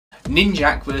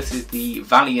Ninjak versus the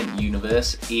Valiant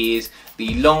universe is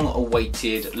the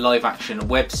long-awaited live-action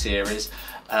web series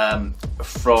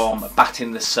from Bat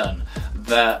in the Sun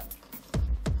that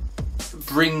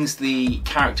brings the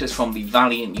characters from the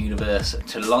Valiant universe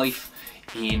to life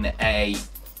in a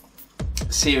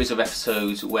series of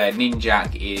episodes where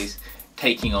Ninjak is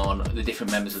taking on the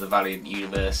different members of the Valiant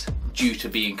universe due to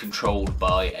being controlled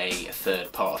by a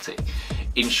third party.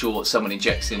 In short, someone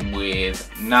injects him with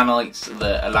nanites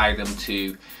that allow them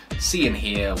to see and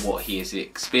hear what he is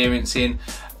experiencing,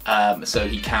 so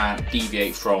he can't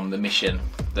deviate from the mission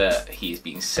that he is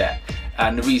being set.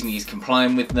 And the reason he's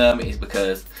complying with them is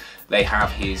because they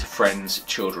have his friend's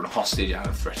children hostage and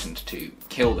have threatened to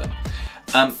kill them.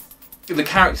 The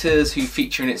characters who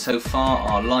feature in it so far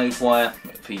are Livewire,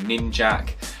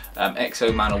 Ninjak,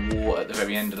 Exo Man of War at the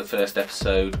very end of the first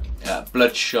episode,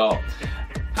 Bloodshot,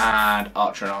 and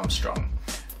Archer and Armstrong.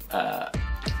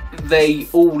 They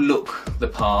all look the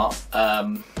part.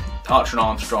 Archer and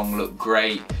Armstrong look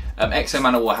great. Exo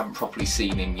Man of War, I haven't properly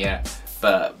seen him yet,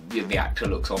 but the actor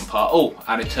looks on par. Oh,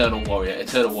 and Eternal Warrior.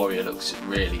 Eternal Warrior looks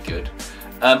really good.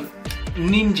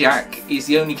 Ninjak is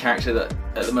the only character that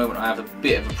at the moment I have a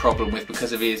bit of a problem with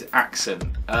because of his accent.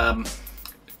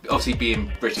 Obviously,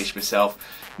 being British myself,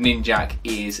 Ninjak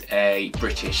is a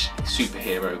British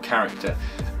superhero character,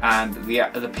 and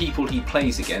the people he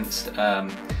plays against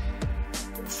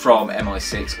from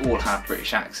MI6 all have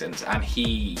British accents, and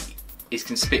he is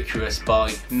conspicuous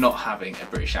by not having a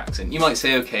British accent. You might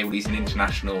say, okay, well, he's an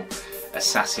international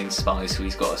assassin spy, so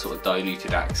he's got a sort of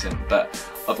diluted accent, but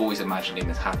I've always imagined him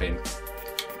as having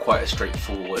quite a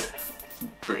straightforward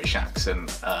British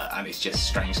accent, and it's just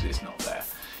strange that it's not there.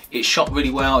 It's shot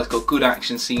really well, it's got good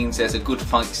action scenes, there's a good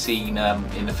fight scene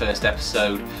in the first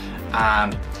episode,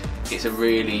 and it's a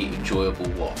really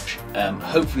enjoyable watch.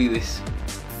 Hopefully this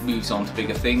moves on to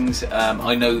bigger things.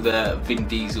 I know that Vin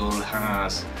Diesel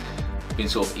has been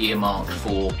sort of earmarked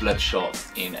for Bloodshot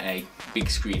in a big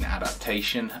screen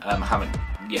adaptation. I haven't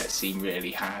yet seen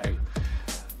really how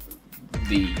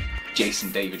the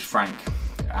Jason David Frank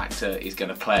actor is going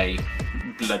to play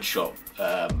Bloodshot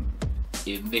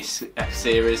in this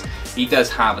series. He does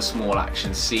have a small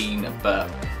action scene, but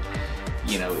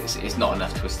you know, it's not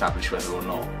enough to establish whether or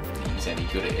not he's any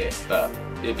good at it. But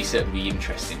it'd be certainly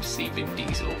interesting to see Vin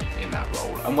Diesel in that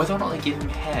role, and whether or not they give him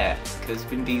hair, because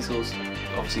Vin Diesel's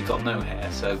obviously got no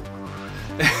hair, so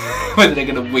whether they're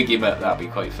going to wig him up, that'd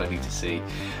be quite funny to see.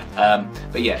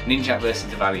 But yeah, Ninjak versus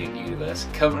the Valiant universe.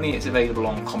 Currently it's available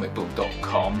on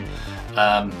comicbook.com,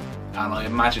 and I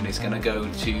imagine it's going to go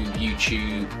to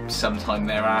YouTube sometime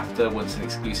thereafter once an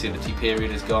exclusivity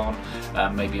period is gone,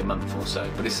 maybe a month or so,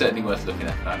 but it's certainly worth looking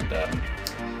at and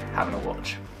having a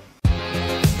watch.